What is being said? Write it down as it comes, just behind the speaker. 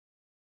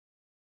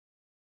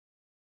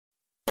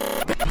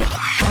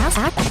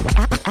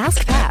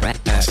Ask Pat.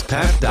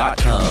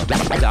 AskPat.com.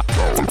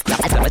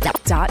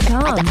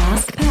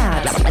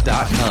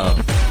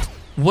 AskPat.com.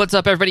 What's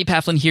up, everybody?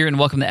 Pat Flynn here, and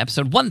welcome to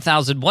episode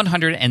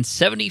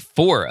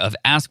 1174 of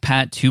Ask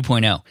Pat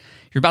 2.0.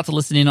 You're about to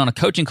listen in on a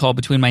coaching call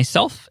between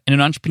myself and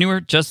an entrepreneur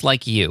just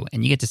like you,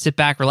 and you get to sit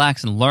back,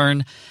 relax, and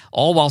learn,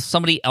 all while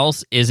somebody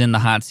else is in the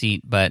hot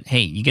seat. But hey,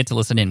 you get to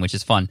listen in, which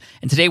is fun.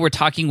 And today we're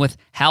talking with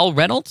Hal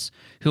Reynolds,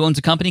 who owns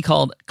a company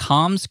called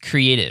Comms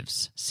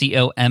Creatives,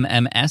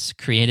 COMMS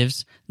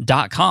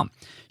Creatives.com.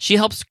 She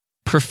helps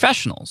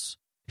professionals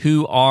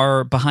who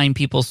are behind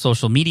people's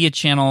social media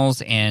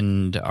channels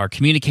and are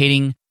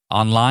communicating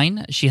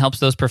online. She helps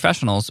those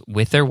professionals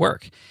with their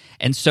work.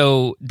 And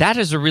so that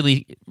is a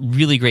really,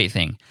 really great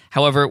thing.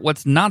 However,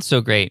 what's not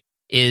so great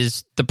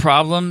is the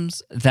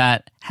problems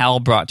that Hal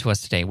brought to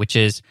us today, which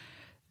is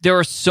there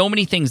are so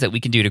many things that we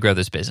can do to grow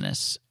this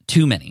business,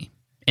 too many.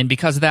 And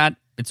because of that,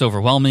 it's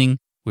overwhelming.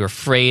 We're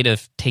afraid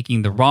of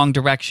taking the wrong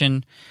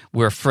direction.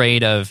 We're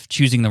afraid of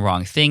choosing the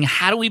wrong thing.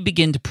 How do we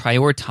begin to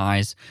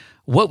prioritize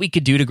what we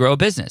could do to grow a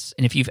business?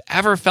 And if you've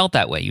ever felt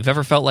that way, you've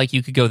ever felt like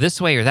you could go this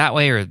way or that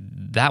way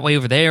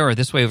over there or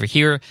this way over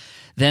here,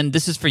 then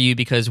this is for you,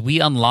 because we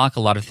unlock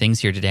a lot of things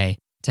here today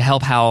to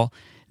help Hal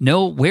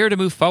know where to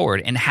move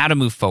forward and how to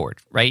move forward,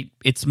 right?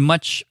 It's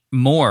much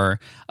more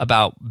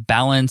about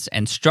balance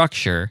and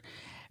structure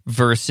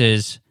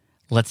versus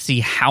let's see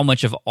how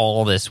much of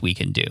all this we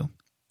can do,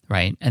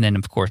 right? And then,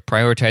 of course,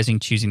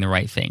 prioritizing, choosing the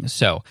right things.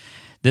 So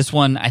this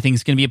one, I think,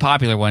 is going to be a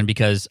popular one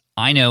because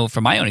I know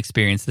from my own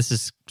experience, this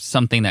is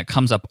something that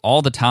comes up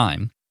all the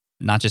time,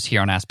 not just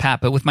here on Ask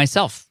Pat, but with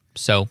myself.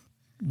 So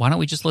why don't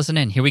we just listen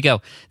in? Here we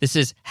go. This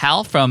is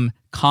Hal from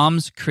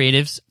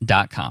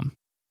commscreatives.com.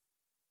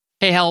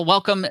 Hey, Hal,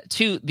 welcome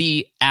to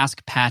the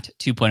Ask Pat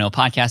 2.0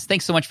 podcast.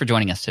 Thanks so much for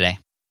joining us today.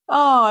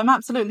 Oh, I'm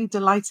absolutely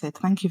delighted.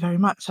 Thank you very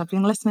much. I've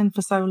been listening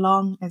for so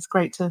long. It's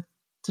great to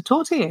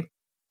talk to you.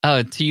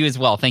 Oh, to you as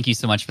well. Thank you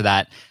so much for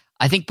that.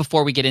 I think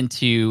before we get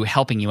into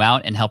helping you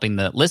out and helping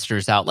the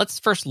listeners out, let's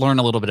first learn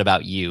a little bit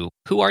about you.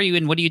 Who are you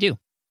and what do you do?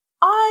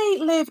 I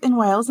live in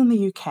Wales in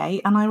the UK,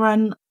 and I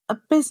run a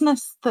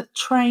business that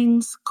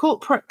trains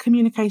corporate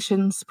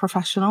communications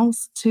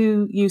professionals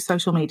to use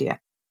social media.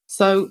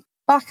 So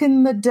back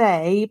in the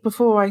day,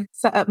 before I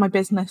set up my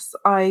business,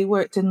 I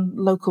worked in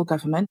local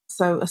government,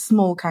 so a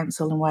small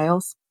council in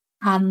Wales.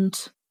 And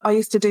I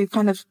used to do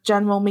kind of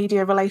general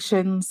media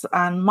relations,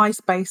 and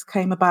MySpace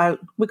came about.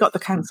 We got the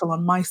council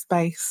on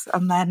MySpace,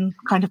 and then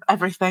kind of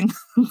everything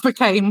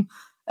became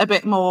a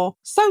bit more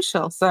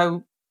social.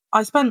 So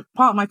I spent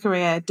part of my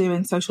career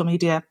doing social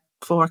media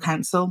for a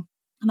council.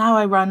 Now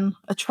I run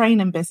a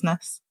training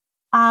business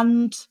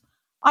and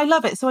I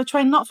love it. So I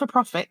train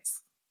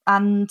not-for-profits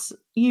and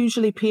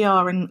usually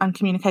PR and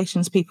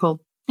communications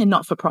people in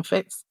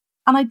not-for-profits.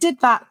 And I did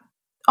that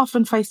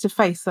often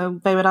face-to-face. So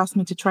they would ask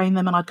me to train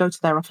them and I'd go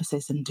to their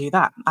offices and do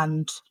that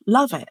and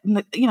love it.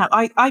 And, you know,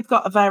 I've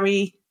got a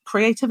very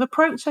creative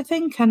approach, I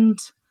think, and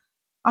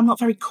I'm not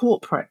very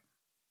corporate.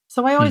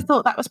 So I always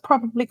thought that was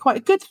probably quite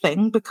a good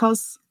thing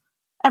because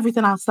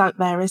everything else out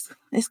there is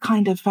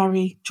kind of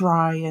very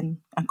dry and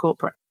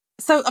corporate.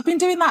 So I've been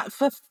doing that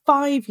for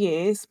 5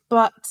 years,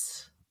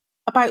 but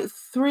about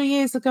 3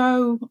 years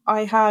ago,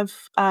 I have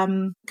a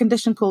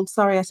condition called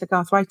psoriatic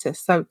arthritis.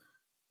 So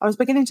I was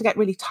beginning to get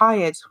really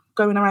tired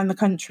going around the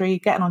country,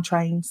 getting on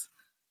trains,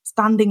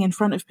 standing in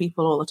front of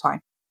people all the time.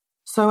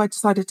 So I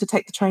decided to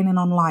take the training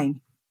online.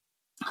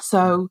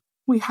 So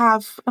we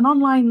have an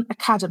online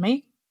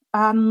academy,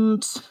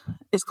 and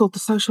it's called the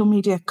Social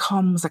Media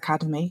Comms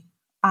Academy.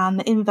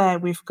 And in there,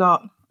 we've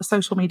got a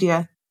social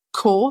media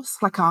course,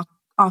 like our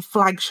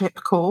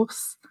flagship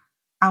course.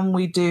 And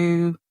we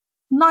do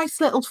nice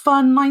little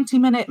fun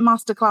 90-minute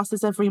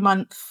masterclasses every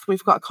month.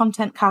 We've got a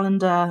content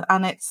calendar,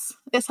 and it's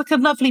like a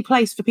lovely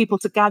place for people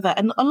to gather.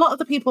 And a lot of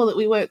the people that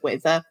we work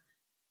with,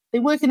 they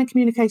work in a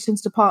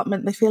communications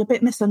department. They feel a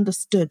bit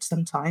misunderstood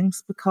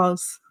sometimes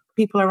because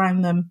people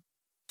around them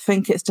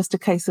think it's just a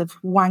case of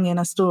wanging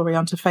a story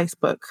onto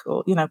Facebook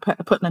or, you know,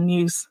 putting a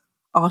news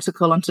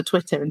article onto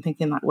Twitter and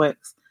thinking that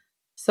works.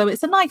 So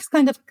it's a nice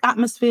kind of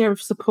atmosphere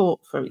of support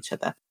for each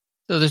other.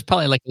 So there's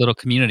probably like a little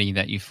community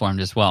that you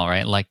formed as well,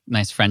 right? Like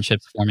nice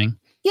friendships forming.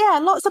 Yeah,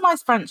 lots of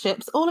nice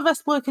friendships. All of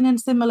us working in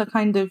similar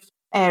kind of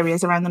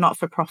areas around the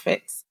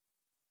not-for-profits.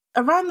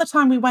 Around the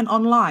time we went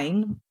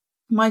online,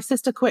 my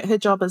sister quit her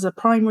job as a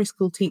primary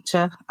school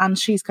teacher and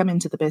she's come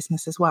into the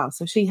business as well.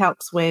 So she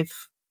helps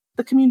with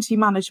the community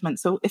management.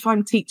 So if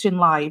I'm teaching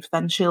live,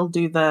 then she'll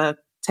do the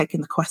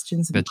taking the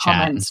questions and the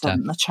comments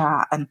and the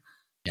chat. And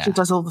she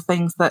does all the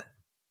things that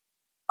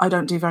I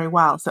don't do very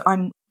well. So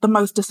I'm the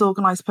most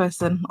disorganized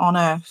person on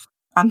earth.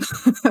 And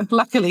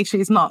luckily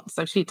she's not.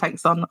 So she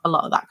takes on a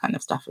lot of that kind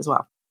of stuff as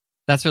well.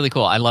 That's really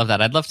cool. I love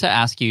that. I'd love to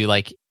ask you,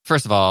 like,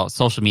 first of all,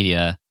 social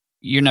media,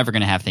 you're never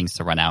going to have things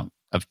to run out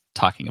of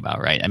talking about,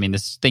 right? I mean,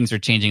 things are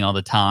changing all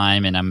the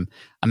time. And I'm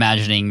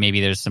imagining maybe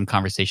there's some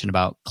conversation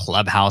about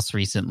Clubhouse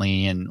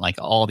recently and like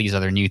all these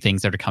other new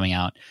things that are coming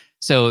out.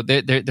 So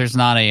there's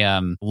not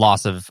a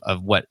loss of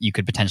what you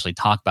could potentially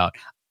talk about.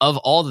 Of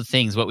all the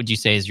things, what would you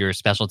say is your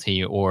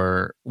specialty,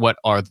 or what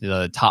are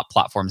the top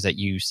platforms that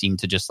you seem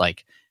to just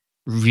like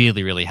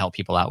really, really help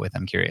people out with?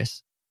 I'm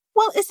curious.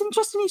 Well, it's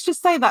interesting you should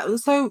say that.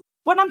 So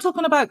when I'm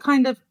talking about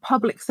kind of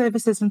public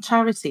services and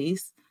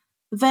charities,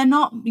 they're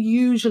not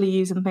usually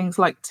using things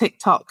like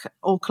TikTok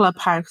or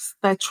Clubhouse.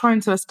 They're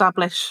trying to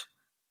establish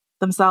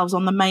themselves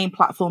on the main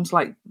platforms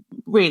like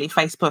really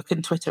Facebook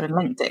and Twitter and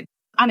LinkedIn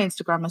and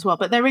Instagram as well.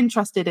 But they're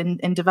interested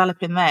in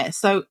developing there.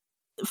 So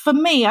for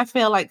me, I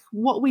feel like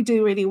what we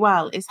do really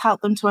well is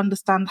help them to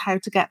understand how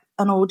to get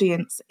an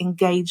audience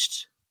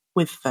engaged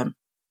with them.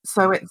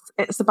 So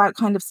it's about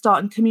kind of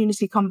starting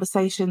community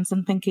conversations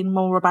and thinking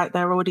more about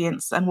their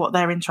audience and what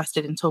they're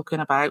interested in talking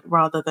about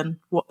rather than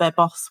what their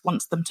boss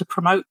wants them to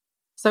promote.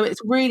 So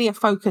it's really a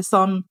focus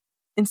on,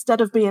 instead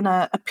of being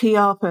a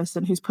PR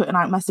person who's putting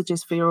out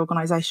messages for your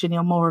organization,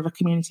 you're more of a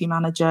community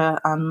manager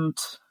and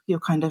you're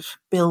kind of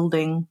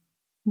building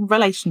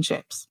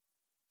relationships.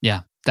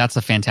 Yeah, that's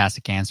a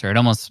fantastic answer. It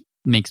almost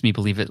makes me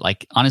believe it.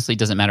 Like, honestly, it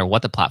doesn't matter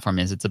what the platform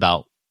is. It's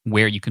about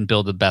where you can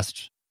build the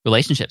best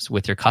relationships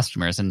with your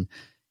customers. And,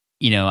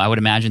 I would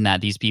imagine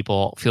that these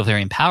people feel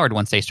very empowered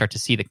once they start to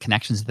see the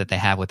connections that they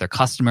have with their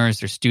customers,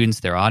 their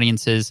students, their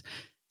audiences,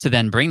 to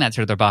then bring that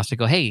to their boss to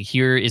go, hey,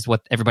 here is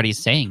what everybody's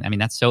saying. I mean,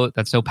 that's so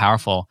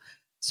powerful.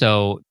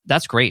 So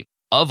that's great.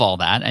 Of all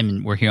that, I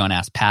mean, we're here on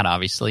Ask Pat,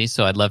 obviously.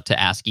 So I'd love to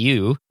ask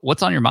you,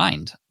 what's on your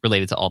mind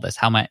related to all this?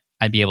 How might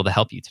I be able to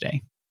help you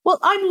today? Well,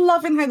 I'm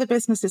loving how the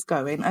business is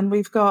going. And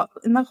we've got,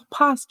 in the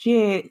past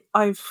year,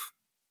 I've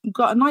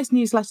got a nice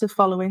newsletter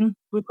following.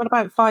 We've got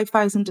about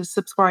 5,000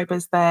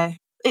 subscribers there.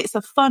 It's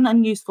a fun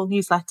and useful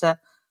newsletter.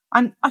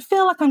 And I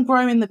feel like I'm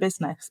growing the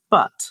business,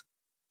 but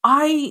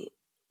I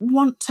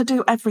want to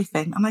do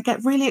everything. And I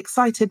get really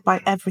excited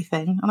by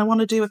everything. And I want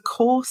to do a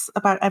course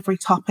about every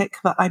topic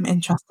that I'm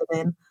interested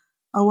in.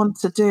 I want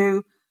to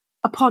do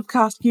a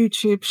podcast,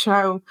 YouTube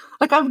show.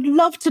 Like, I would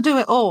love to do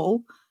it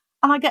all.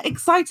 And I get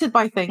excited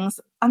by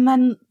things and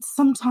then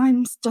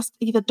sometimes just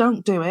either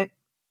don't do it,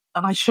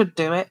 and I should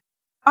do it.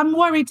 I'm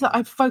worried that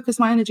I've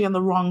focused my energy on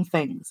the wrong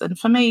things. And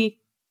for me,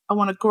 I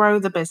want to grow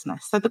the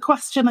business. So the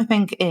question, I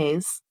think,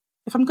 is,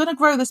 if I'm going to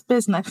grow this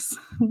business,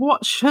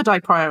 what should I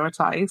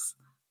prioritize?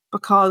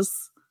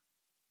 Because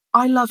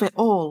I love it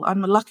all. I'm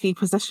in a lucky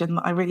position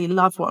that I really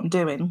love what I'm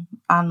doing.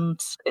 And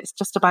it's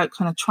just about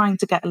kind of trying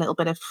to get a little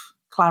bit of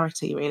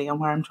clarity, really, on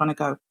where I'm trying to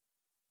go.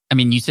 I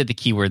mean, you said the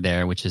key word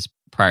there, which is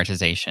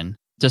prioritization.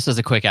 Just as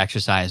a quick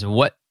exercise,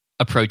 what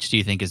approach do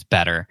you think is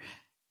better?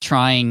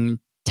 Trying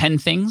 10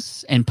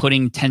 things and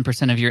putting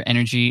 10% of your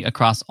energy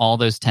across all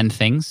those 10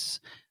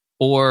 things,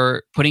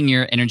 or putting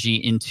your energy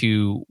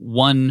into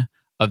one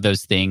of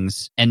those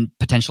things and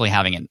potentially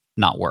having it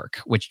not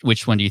work?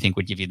 Which one do you think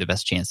would give you the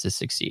best chance to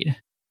succeed?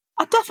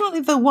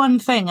 Definitely the one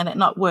thing and it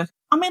not work.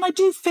 I mean, I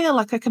do feel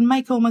like I can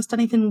make almost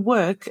anything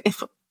work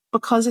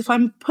because if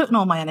I'm putting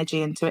all my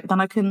energy into it, then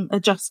I can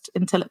adjust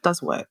until it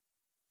does work.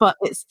 But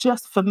it's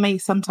just, for me,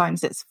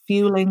 sometimes it's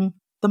fueling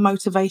the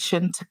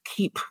motivation to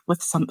keep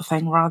with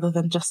something rather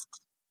than just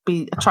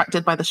be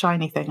attracted by the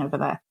shiny thing over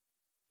there.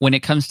 When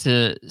it comes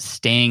to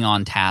staying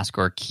on task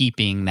or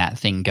keeping that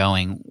thing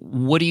going,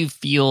 what do you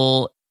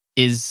feel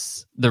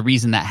is the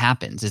reason that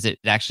happens? Is it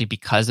actually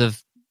because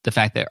of the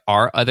fact there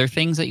are other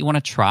things that you want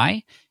to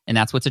try and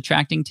that's what's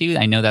attracting to you?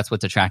 I know that's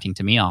what's attracting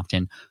to me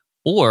often.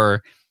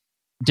 Or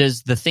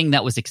does the thing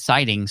that was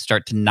exciting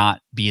start to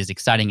not be as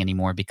exciting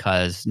anymore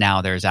because now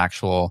there's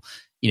actual,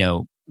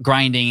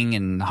 grinding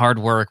and hard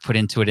work put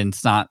into it? And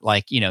it's not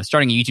like,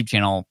 starting a YouTube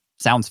channel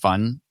sounds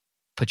fun.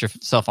 Put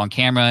yourself on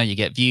camera, you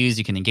get views,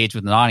 you can engage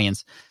with an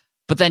audience.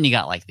 But then you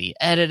got like the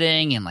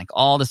editing and like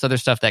all this other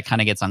stuff that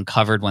kind of gets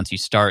uncovered once you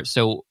start.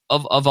 So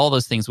of all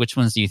those things, which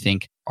ones do you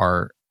think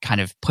are kind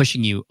of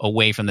pushing you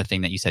away from the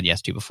thing that you said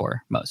yes to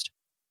before most?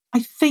 I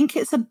think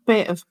it's a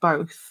bit of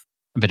both.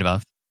 A bit of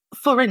both.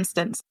 For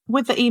instance,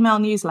 with the email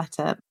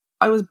newsletter,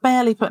 I was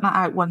barely putting it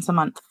out once a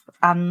month.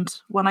 And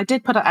when I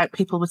did put it out,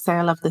 people would say,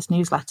 I love this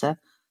newsletter.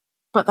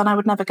 But then I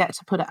would never get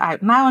to put it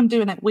out. Now I'm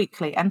doing it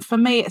weekly. And for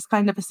me, it's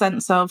kind of a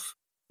sense of,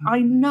 I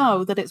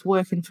know that it's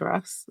working for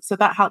us. So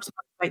that helps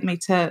motivate me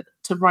to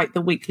write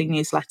the weekly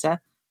newsletter.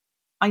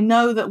 I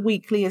know that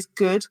weekly is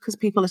good because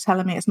people are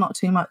telling me it's not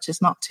too much,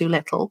 it's not too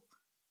little.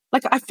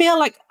 Like, I feel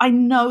like I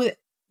know that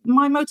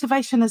my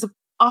motivation is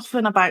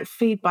often about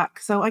feedback.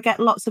 So I get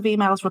lots of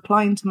emails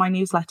replying to my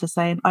newsletter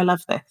saying, I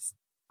love this.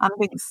 And I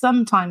think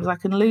sometimes I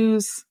can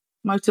lose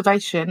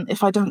motivation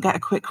if I don't get a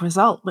quick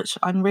result, which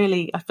I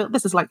feel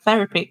this is like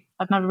therapy.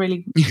 I've never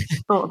really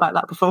thought about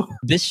that before.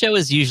 This show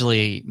is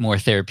usually more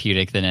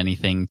therapeutic than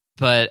anything.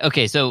 But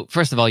okay, so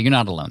first of all, you're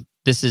not alone.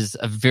 This is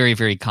a very,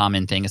 very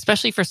common thing,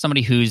 especially for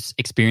somebody who's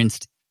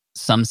experienced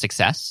some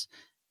success.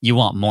 You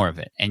want more of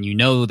it, and you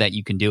know that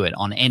you can do it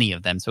on any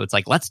of them. So it's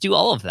like, let's do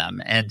all of them.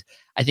 And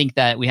I think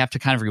that we have to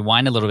kind of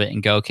rewind a little bit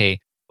and go, okay,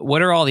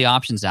 what are all the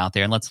options out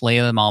there? And let's lay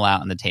them all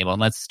out on the table.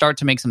 And let's start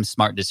to make some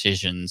smart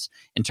decisions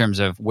in terms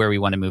of where we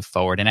want to move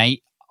forward. And I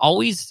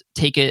always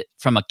take it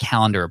from a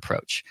calendar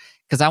approach,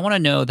 because I want to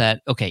know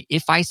that, okay,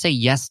 if I say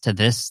yes to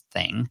this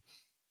thing,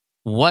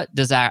 what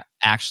does that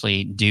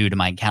actually do to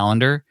my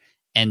calendar?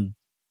 And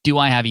do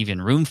I have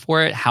even room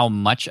for it? How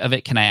much of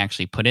it can I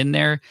actually put in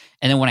there?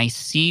 And then when I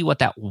see what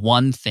that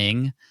one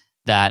thing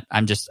that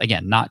I'm just,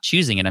 again, not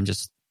choosing it, I'm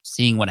just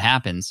seeing what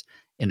happens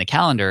in the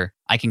calendar,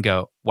 I can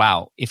go,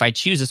 wow, if I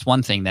choose this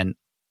one thing, then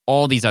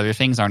all these other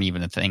things aren't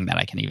even a thing that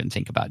I can even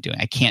think about doing.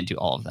 I can't do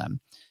all of them.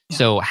 Yeah.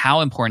 So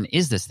how important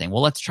is this thing?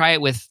 Well, let's try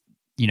it with,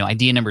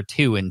 idea number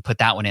 2 and put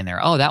that one in there.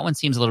 Oh, that one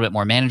seems a little bit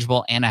more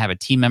manageable. And I have a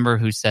team member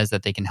who says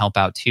that they can help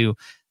out too.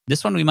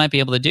 This one we might be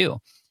able to do.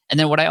 And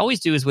then what I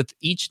always do is with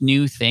each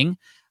new thing,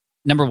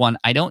 number 1,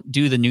 I don't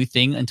do the new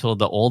thing until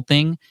the old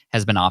thing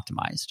has been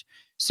optimized.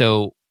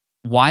 So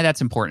why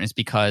that's important is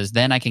because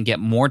then I can get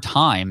more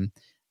time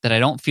that I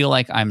don't feel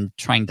like I'm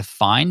trying to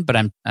find, but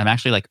I'm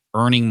actually like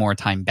earning more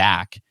time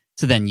back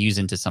to then use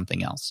into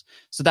something else.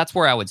 So that's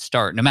where I would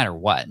start, no matter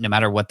what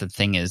the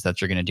thing is that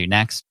you're going to do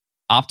next.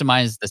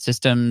 Optimize the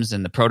systems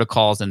and the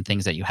protocols and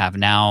things that you have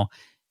now.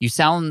 You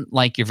sound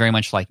like you're very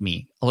much like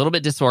me, a little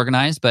bit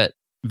disorganized, but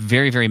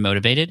very, very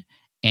motivated.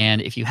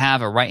 And if you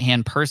have a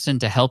right-hand person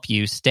to help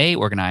you stay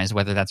organized,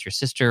 whether that's your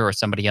sister or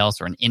somebody else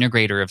or an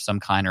integrator of some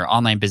kind or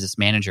online business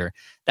manager,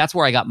 that's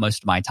where I got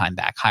most of my time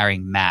back,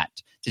 hiring Matt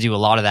to do a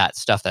lot of that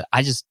stuff that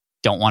I just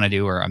don't want to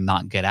do or I'm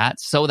not good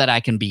at, so that I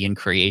can be in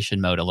creation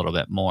mode a little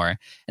bit more.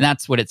 And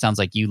that's what it sounds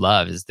like you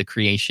love, is the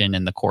creation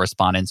and the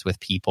correspondence with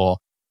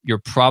people. You're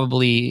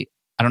probably,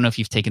 I don't know if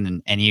you've taken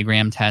an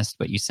Enneagram test,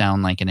 but you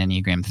sound like an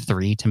Enneagram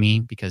 3 to me,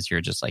 because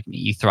you're just like me.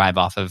 You thrive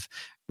off of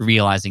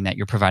realizing that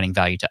you're providing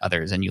value to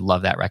others, and you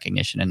love that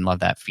recognition and love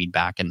that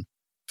feedback. And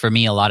for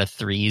me, a lot of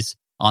 3s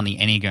on the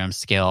Enneagram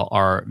scale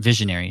are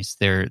visionaries.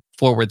 They're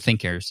forward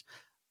thinkers,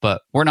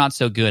 but we're not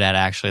so good at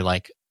actually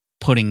like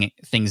putting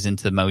things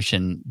into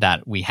motion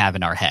that we have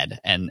in our head.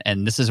 And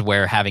this is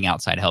where having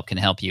outside help can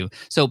help you.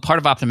 So part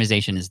of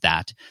optimization is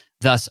that,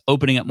 thus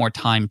opening up more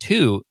time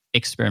to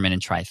experiment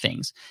and try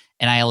things.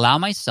 And I allow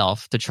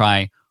myself to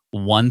try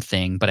one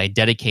thing, but I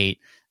dedicate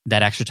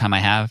that extra time I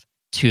have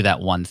to that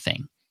one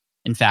thing.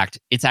 In fact,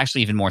 it's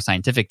actually even more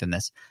scientific than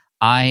this.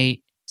 I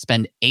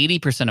spend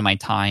 80% of my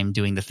time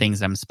doing the things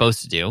that I'm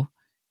supposed to do,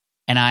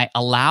 and I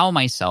allow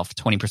myself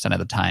 20% of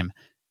the time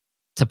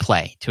to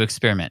play, to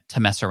experiment, to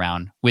mess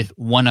around with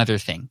one other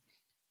thing.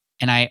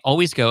 And I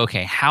always go,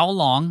 okay, how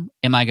long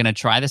am I going to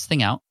try this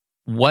thing out?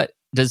 What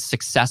does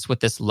success with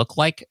this look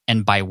like,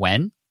 and by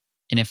when?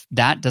 And if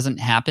that doesn't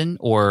happen,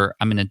 or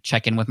I'm going to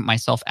check in with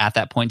myself at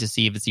that point to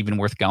see if it's even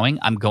worth going,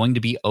 I'm going to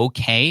be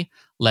okay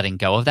letting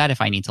go of that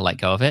if I need to let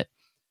go of it.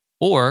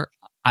 Or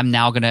I'm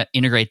now going to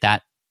integrate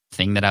that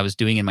thing that I was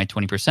doing in my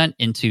 20%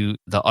 into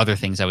the other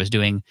things I was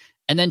doing,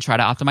 and then try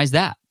to optimize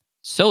that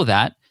so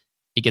that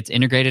it gets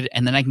integrated,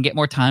 and then I can get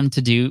more time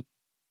to do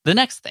the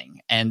next thing.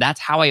 And that's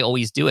how I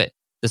always do it.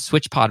 The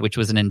SwitchPod, which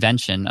was an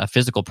invention, a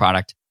physical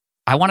product,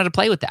 I wanted to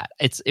play with that.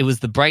 It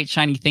was the bright,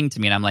 shiny thing to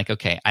me. And I'm like,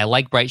 okay, I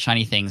like bright,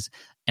 shiny things,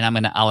 and I'm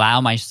going to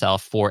allow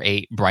myself for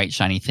a bright,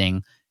 shiny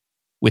thing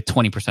with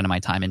 20% of my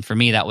time. And for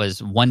me, that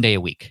was one day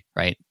a week,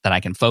 right? That I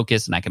can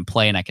focus and I can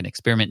play and I can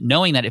experiment,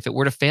 knowing that if it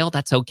were to fail,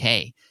 that's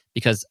okay,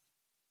 because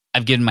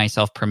I've given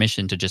myself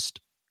permission to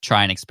just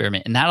try and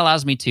experiment. And that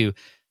allows me to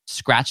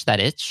scratch that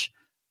itch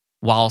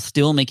while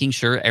still making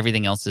sure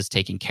everything else is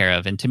taken care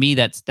of. And to me,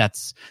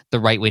 that's the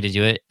right way to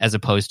do it, as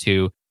opposed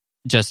to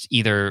just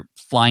either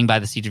flying by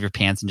the seat of your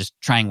pants and just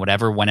trying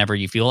whatever whenever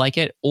you feel like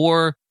it.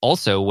 Or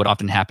also what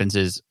often happens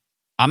is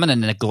I'm going to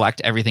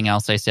neglect everything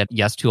else I said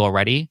yes to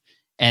already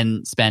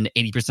and spend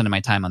 80% of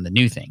my time on the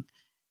new thing.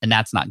 And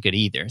that's not good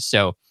either.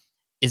 So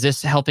is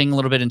this helping a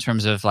little bit in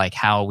terms of like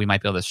how we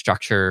might be able to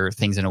structure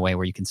things in a way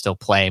where you can still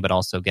play, but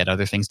also get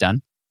other things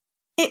done?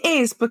 It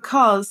is,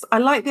 because I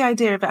like the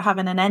idea of it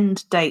having an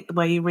end date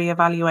where you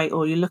reevaluate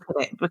or you look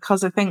at it,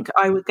 because I think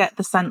I would get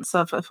the sense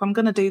of, if I'm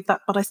going to do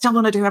that, but I still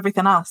want to do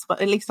everything else,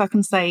 but at least I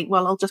can say,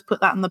 well, I'll just put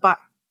that in the back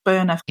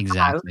burner for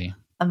exactly now,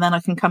 and then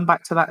I can come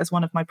back to that as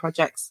one of my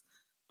projects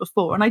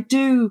before. And I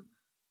don't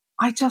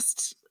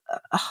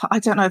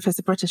know if it's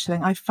a British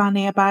thing, I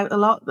fanny about a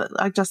lot, but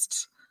I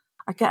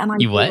get an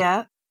idea. You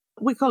what?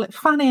 We call it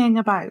fannying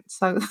about.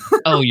 So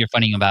oh, you're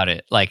fannying about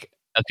it. Like,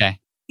 okay.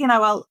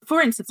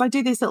 For instance, I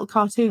do these little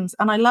cartoons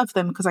and I love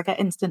them because I get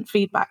instant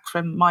feedback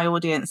from my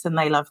audience and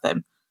they love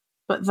them.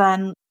 But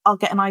then I'll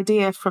get an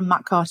idea from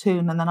that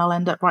cartoon and then I'll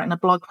end up writing a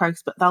blog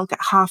post, but they'll get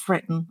half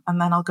written, and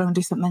then I'll go and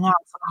do something else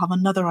and I'll have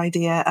another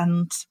idea.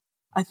 And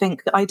I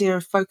think the idea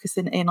of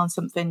focusing in on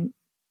something,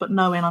 but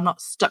knowing I'm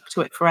not stuck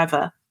to it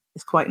forever,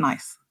 is quite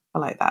nice. I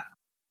like that.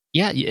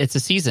 Yeah, it's a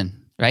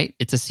season, right?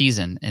 It's a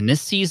season. And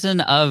this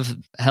season of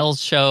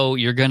Hell's Show,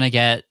 you're going to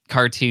get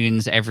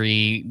cartoons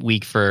every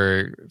week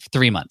for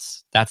 3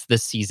 months. That's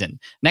this season.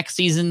 Next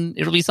season,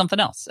 it'll be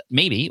something else,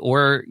 maybe.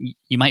 Or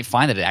you might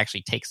find that it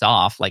actually takes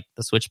off like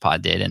the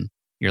SwitchPod did. And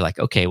you're like,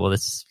 okay, well,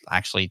 this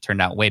actually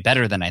turned out way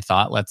better than I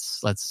thought.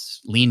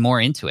 Let's lean more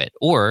into it.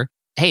 Or,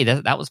 hey,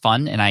 that was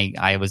fun. And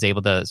I was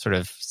able to sort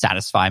of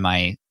satisfy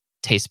my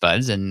taste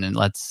buds, and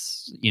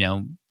let's,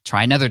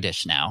 try another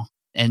dish now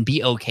and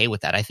be okay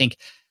with that. I think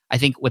I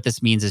think what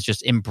this means is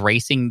just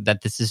embracing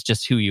that this is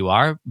just who you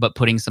are, but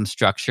putting some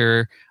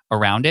structure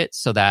around it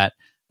so that,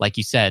 like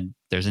you said,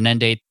 there's an end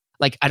date.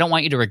 Like, I don't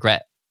want you to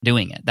regret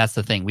doing it. That's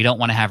the thing. We don't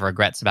want to have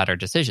regrets about our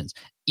decisions.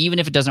 Even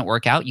if it doesn't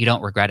work out, you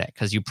don't regret it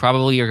because you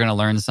probably are going to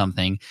learn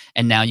something.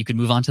 And now you can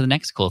move on to the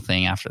next cool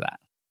thing after that.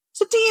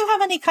 So do you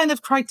have any kind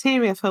of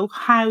criteria for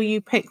how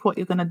you pick what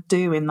you're going to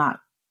do in that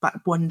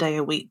one day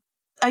a week?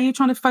 Are you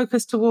trying to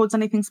focus towards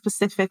anything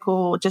specific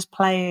or just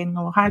playing,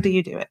 or how do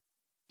you do it?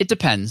 It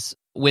depends.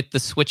 With the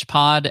Switch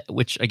Pod,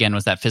 which again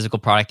was that physical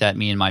product that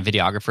me and my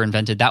videographer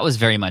invented, that was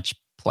very much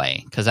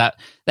play because that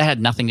had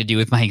nothing to do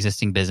with my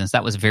existing business.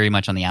 That was very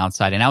much on the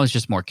outside, and I was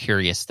just more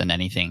curious than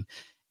anything.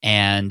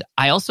 And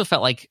I also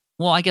felt like,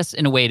 well, I guess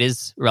in a way it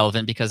is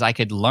relevant because I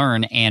could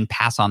learn and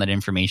pass on that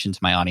information to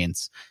my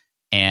audience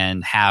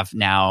and have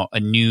now a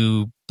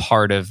new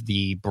part of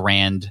the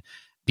brand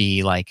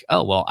be like,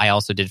 oh, well, I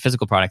also did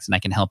physical products and I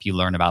can help you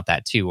learn about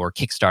that too, or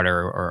Kickstarter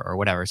or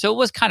whatever. So it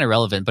was kind of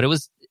relevant, but it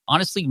was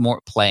honestly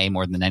more play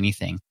more than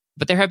anything.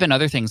 But there have been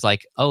other things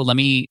like, oh, let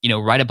me,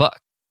 write a book.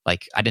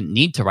 Like, I didn't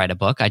need to write a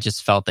book. I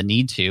just felt the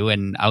need to.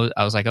 And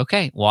I was like,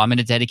 okay, well, I'm going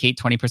to dedicate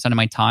 20% of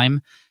my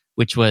time,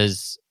 which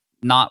was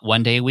not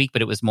one day a week,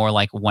 but it was more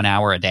like 1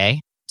 hour a day,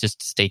 just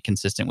to stay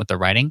consistent with the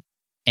writing.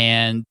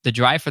 And the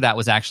drive for that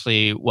was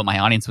actually what my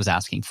audience was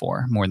asking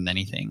for more than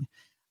anything.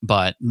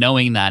 But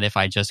knowing that if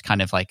I just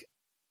kind of like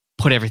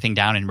put everything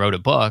down and wrote a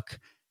book,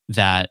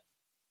 that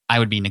I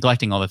would be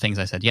neglecting all the things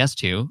I said yes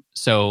to.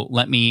 So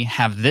let me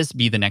have this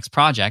be the next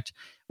project,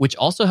 which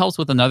also helps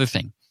with another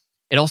thing.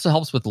 It also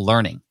helps with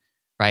learning,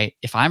 right?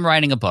 If I'm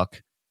writing a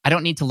book, I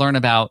don't need to learn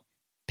about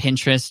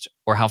Pinterest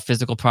or how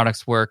physical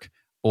products work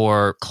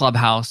or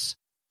Clubhouse.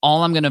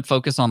 All I'm going to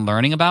focus on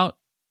learning about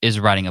is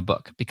writing a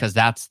book because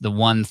that's the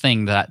one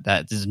thing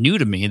that is new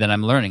to me that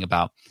I'm learning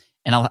about.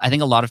 And I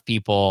think a lot of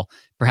people,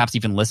 perhaps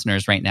even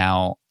listeners right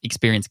now,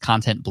 experience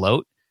content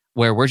bloat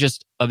where we're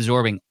just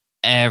absorbing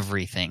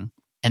everything.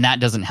 And that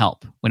doesn't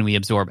help when we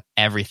absorb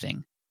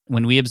everything.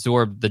 When we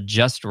absorb the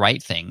just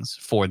right things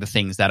for the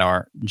things that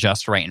are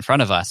just right in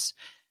front of us,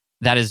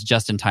 that is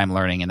just-in-time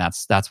learning. And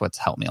that's what's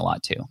helped me a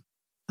lot too.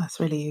 That's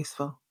really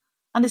useful.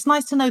 And it's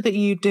nice to know that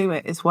you do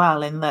it as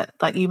well, in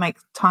that you make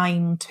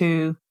time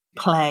to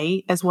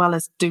play as well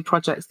as do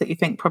projects that you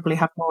think probably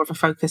have more of a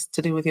focus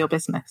to do with your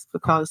business,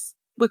 because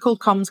we're called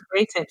comms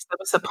creatives, so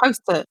we're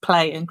supposed to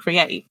play and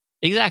create.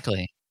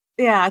 Exactly.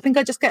 Yeah, I think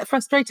I just get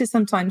frustrated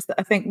sometimes that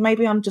I think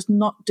maybe I'm just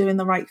not doing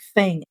the right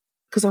thing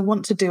because I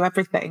want to do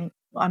everything.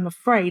 I'm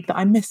afraid that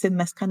I'm missing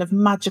this kind of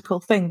magical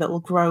thing that will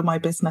grow my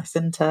business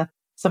into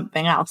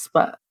something else.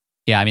 But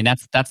yeah, I mean,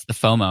 that's the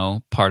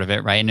FOMO part of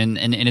it, right? And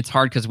it's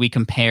hard because we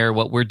compare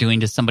what we're doing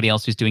to somebody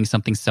else who's doing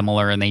something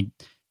similar, and they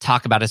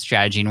talk about a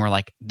strategy and we're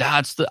like,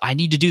 I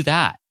need to do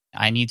that.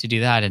 I need to do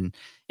that. And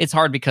it's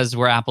hard because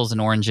we're apples and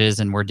oranges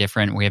and we're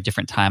different. We have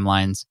different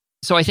timelines.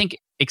 So I think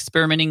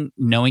experimenting,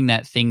 knowing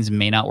that things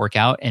may not work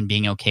out and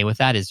being okay with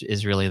that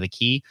is really the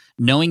key.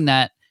 Knowing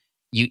that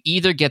you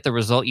either get the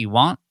result you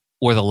want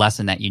or the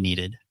lesson that you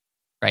needed,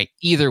 right?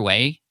 Either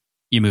way,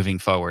 you're moving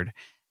forward.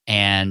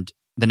 And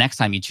the next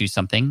time you choose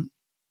something,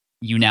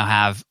 you now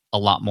have a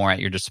lot more at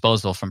your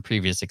disposal from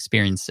previous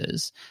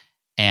experiences.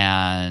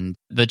 And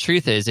the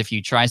truth is, if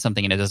you try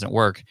something and it doesn't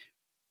work,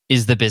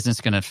 is the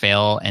business going to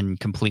fail and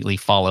completely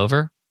fall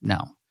over? No,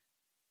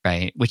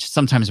 right? Which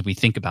sometimes we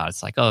think about,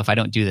 it's like, oh, if I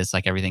don't do this,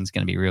 like everything's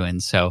going to be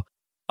ruined. So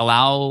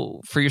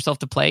allow for yourself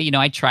to play.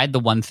 I tried The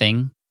One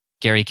Thing,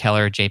 Gary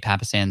Keller, Jay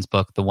Papasan's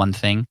book, The One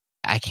Thing.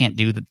 I can't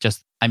do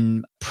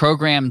I'm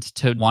programmed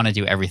to want to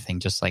do everything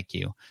just like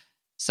you.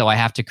 So I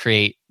have to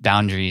create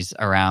boundaries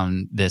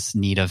around this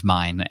need of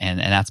mine. And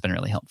that's been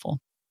really helpful.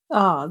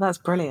 Oh, that's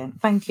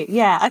brilliant. Thank you.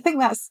 Yeah, I think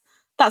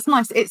that's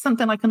nice. It's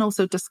something I can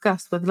also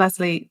discuss with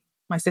Leslie,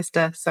 my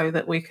sister, so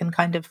that we can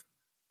kind of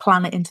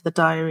plan it into the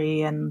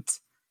diary. And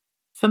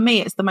for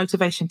me, it's the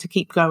motivation to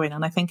keep going.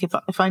 And I think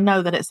if I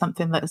know that it's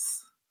something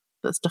that's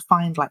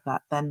defined like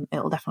that, then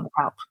it'll definitely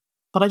help.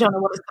 But I don't know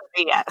what it's going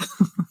to be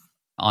yet.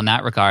 On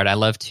that regard, I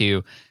love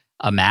to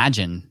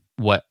imagine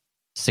what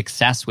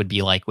success would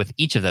be like with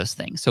each of those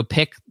things. So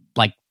pick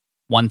like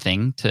one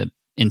thing to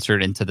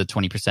insert into the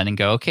 20% and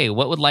go, okay,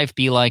 what would life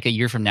be like a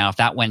year from now if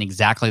that went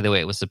exactly the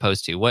way it was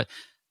supposed to? What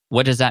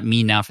does that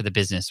mean now for the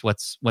business?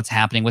 What's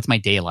happening? What's my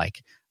day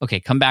like? Okay,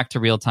 come back to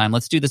real time.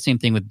 Let's do the same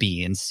thing with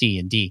B and C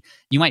and D.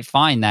 You might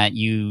find that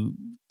you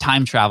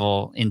time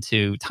travel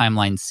into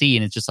timeline C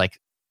and it's just like,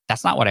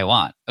 that's not what I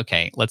want.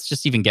 Okay, let's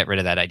just even get rid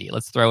of that idea.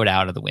 Let's throw it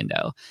out of the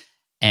window.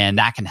 And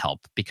that can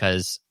help,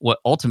 because what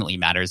ultimately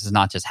matters is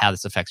not just how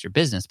this affects your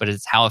business, but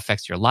it's how it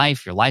affects your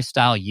life, your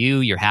lifestyle,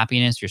 your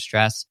happiness, your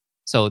stress.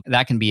 So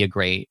that can be a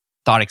great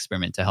thought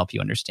experiment to help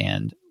you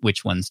understand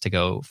which ones to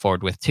go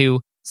forward with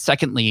too.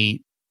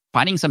 Secondly,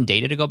 finding some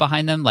data to go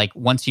behind them. Like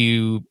once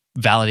you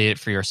validate it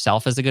for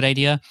yourself as a good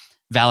idea,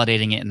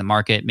 validating it in the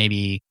market.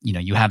 Maybe,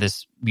 you have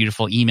this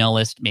beautiful email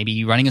list. Maybe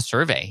you running a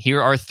survey. Here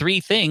are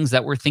 3 things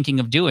that we're thinking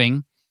of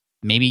doing.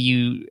 Maybe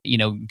you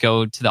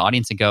go to the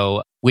audience and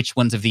go, which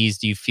ones of these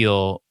do you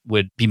feel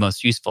would be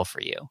most useful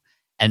for you?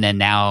 And then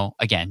now,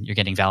 again, you're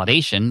getting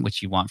validation,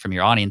 which you want from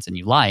your audience and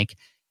you like.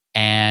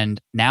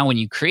 And now when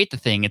you create the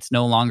thing, it's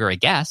no longer a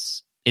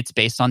guess. It's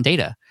based on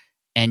data.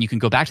 And you can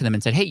go back to them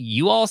and say, hey,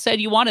 you all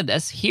said you wanted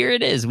this. Here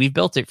it is. We've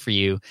built it for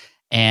you.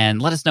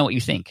 And let us know what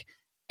you think.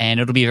 And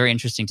it'll be very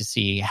interesting to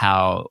see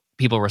how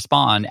people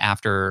respond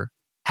after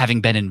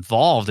having been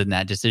involved in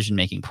that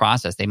decision-making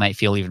process. They might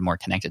feel even more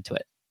connected to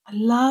it. I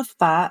love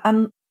that.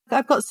 And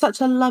I've got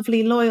such a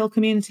lovely, loyal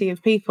community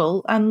of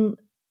people. And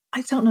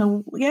I don't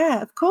know.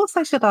 Yeah, of course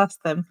I should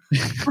ask them.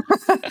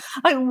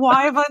 Like,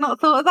 why have I not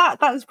thought of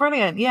that? That was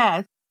brilliant.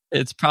 Yeah.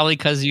 It's probably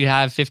because you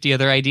have 50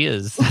 other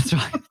ideas. That's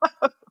why.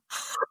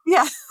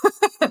 Yeah.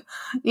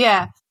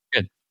 Yeah.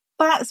 Good.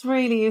 That's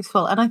really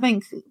useful. And I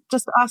think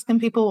just asking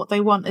people what they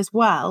want as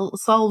well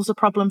solves a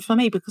problem for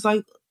me,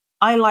 because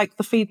I like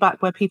the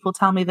feedback where people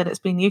tell me that it's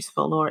been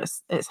useful or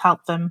it's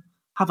helped them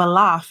have a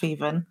laugh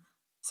even.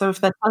 So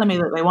if they're telling me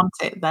that they want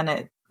it,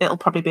 then it'll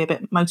probably be a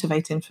bit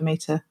motivating for me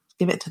to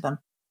give it to them.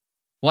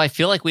 Well, I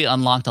feel like we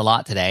unlocked a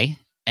lot today,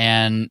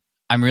 and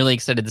I'm really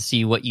excited to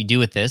see what you do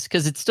with this,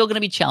 because it's still going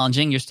to be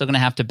challenging. You're still going to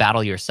have to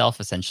battle yourself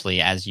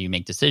essentially as you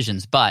make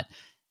decisions, but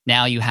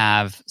now you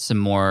have some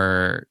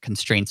more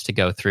constraints to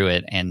go through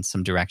it and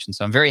some direction.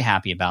 So I'm very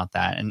happy about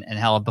that. And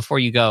Helle, before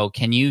you go,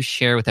 can you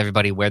share with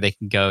everybody where they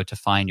can go to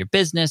find your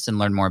business and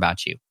learn more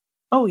about you?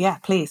 Oh yeah,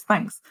 please.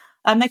 Thanks.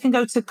 They can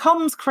go to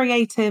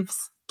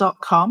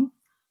commscreatives.com.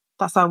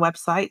 That's our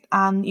website.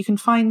 And you can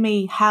find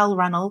me, Helle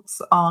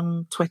Reynolds,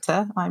 on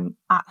Twitter. I'm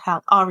at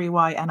Helle,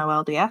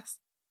 REYNOLDS.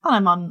 And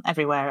I'm on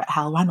everywhere at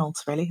Helle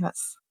Reynolds, really.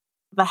 That's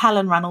the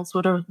Helen Reynolds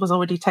was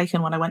already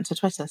taken when I went to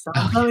Twitter. So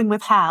I'm going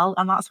with Helle,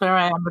 and that's where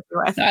I am with the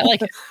rest. I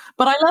like it.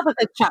 But I love a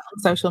good chat on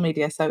social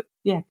media. So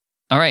yeah.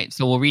 All right.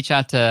 So we'll reach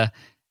out to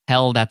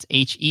Helle, that's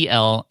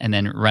HEL, and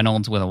then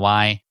Reynolds with a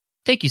Y.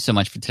 Thank you so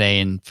much for today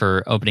and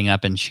for opening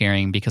up and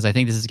sharing, because I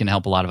think this is going to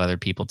help a lot of other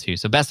people too.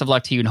 So best of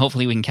luck to you, and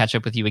hopefully we can catch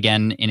up with you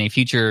again in a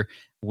future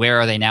Where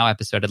Are They Now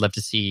episode. I'd love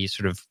to see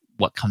sort of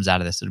what comes out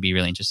of this. It'll be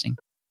really interesting.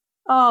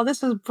 Oh,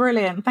 this was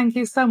brilliant. Thank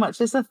you so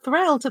much. It's a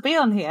thrill to be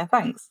on here.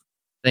 Thanks.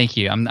 Thank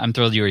you. I'm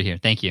thrilled you were here.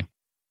 Thank you.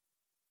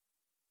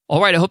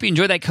 All right. I hope you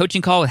enjoyed that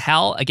coaching call with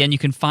Helle. Again, you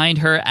can find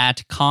her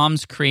at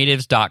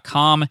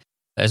commscreatives.com,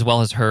 as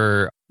well as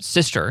her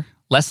sister,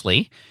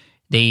 Leslie.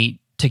 They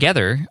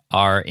together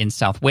are in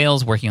South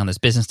Wales working on this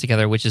business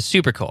together, which is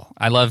super cool.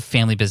 I love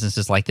family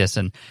businesses like this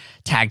and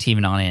tag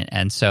teaming on it.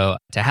 And so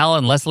to Helle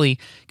and Leslie,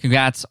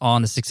 congrats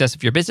on the success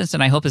of your business.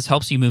 And I hope this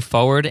helps you move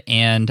forward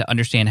and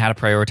understand how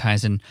to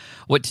prioritize and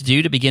what to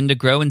do to begin to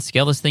grow and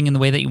scale this thing in the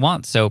way that you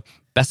want. So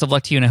best of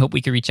luck to you. And I hope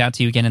we can reach out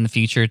to you again in the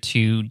future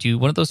to do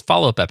one of those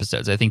follow-up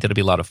episodes. I think that'll be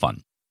a lot of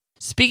fun.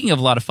 Speaking of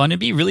a lot of fun, it'd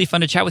be really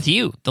fun to chat with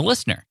you, the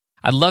listener.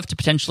 I'd love to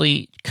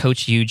potentially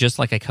coach you just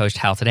like I coached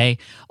Helle today.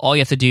 All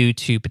you have to do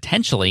to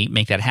potentially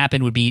make that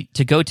happen would be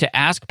to go to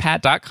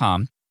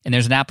askpat.com, and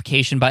there's an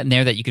application button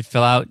there that you could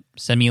fill out,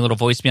 send me a little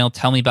voicemail,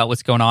 tell me about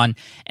what's going on,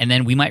 and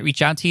then we might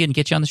reach out to you and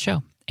get you on the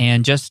show.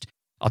 And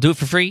I'll do it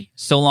for free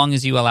so long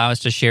as you allow us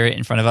to share it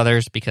in front of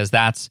others, because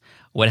that's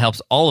what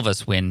helps all of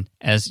us win.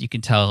 As you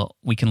can tell,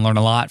 we can learn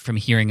a lot from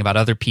hearing about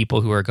other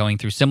people who are going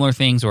through similar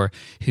things or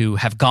who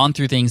have gone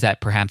through things that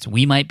perhaps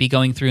we might be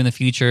going through in the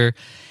future.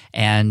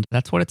 And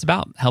that's what it's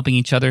about, helping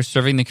each other,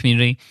 serving the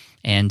community.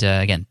 And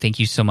again, thank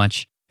you so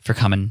much for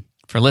coming,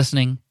 for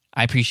listening.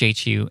 I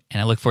appreciate you,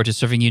 and I look forward to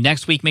serving you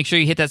next week. Make sure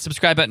you hit that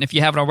subscribe button if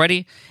you haven't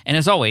already. And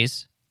as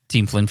always,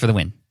 Team Flynn for the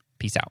win.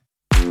 Peace out.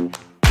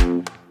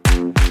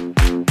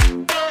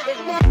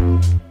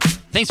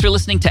 Thanks for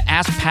listening to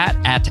Ask Pat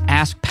at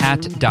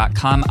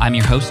askpat.com. I'm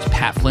your host,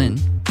 Pat Flynn.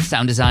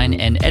 Sound design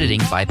and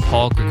editing by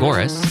Paul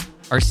Gregoris.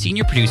 Our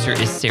senior producer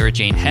is Sarah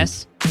Jane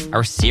Hess.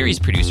 Our series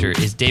producer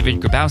is David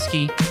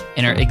Grabowski.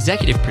 And our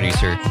executive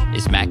producer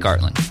is Matt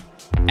Gartland.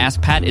 Ask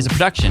Pat is a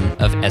production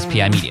of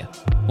SPI Media.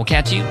 We'll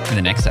catch you in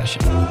the next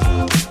session.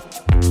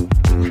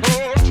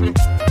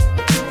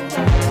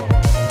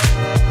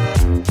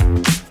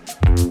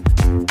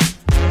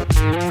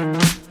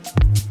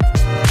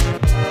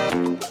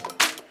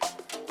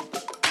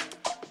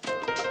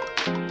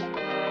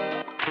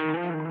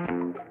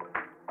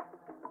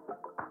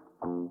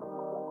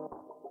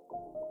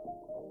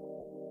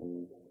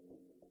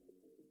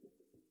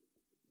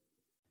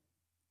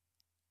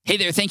 Hey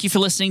there, thank you for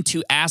listening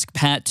to Ask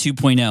Pat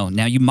 2.0.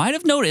 Now, you might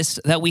have noticed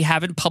that we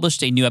haven't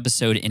published a new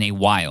episode in a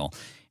while,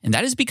 and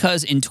that is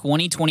because in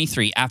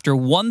 2023, after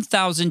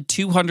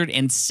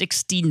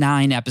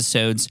 1,269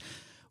 episodes,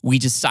 we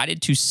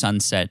decided to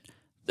sunset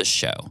the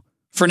show.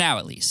 For now,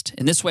 at least.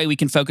 In this way, we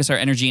can focus our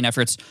energy and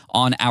efforts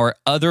on our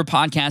other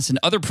podcasts and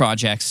other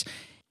projects.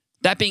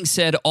 That being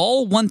said,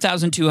 all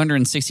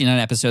 1,269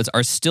 episodes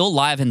are still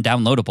live and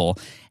downloadable,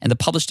 and the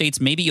published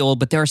dates may be old,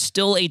 but there are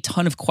still a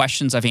ton of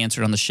questions I've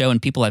answered on the show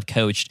and people I've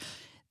coached.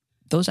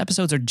 Those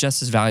episodes are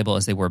just as valuable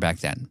as they were back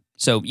then.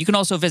 So you can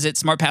also visit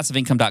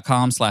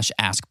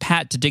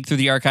smartpassiveincome.com/askpat to dig through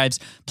the archives.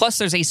 Plus,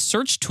 there's a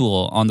search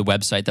tool on the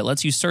website that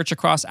lets you search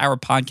across our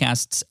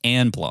podcasts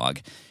and blog.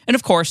 And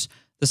of course,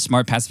 The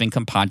Smart Passive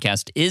Income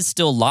podcast is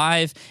still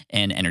live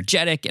and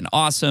energetic and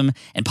awesome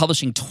and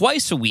publishing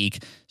twice a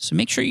week. So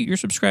make sure you're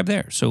subscribed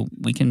there so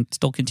we can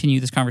still continue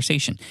this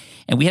conversation.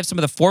 And we have some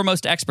of the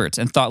foremost experts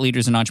and thought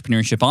leaders in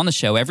entrepreneurship on the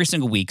show every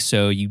single week,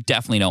 so you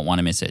definitely don't want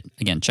to miss it.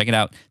 Again, check it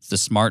out. It's the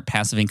Smart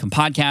Passive Income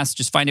podcast.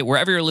 Just find it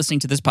wherever you're listening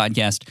to this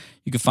podcast.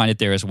 You can find it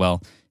there as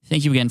well.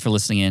 Thank you again for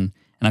listening in,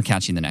 and I'll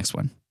catch you in the next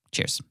one.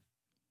 Cheers.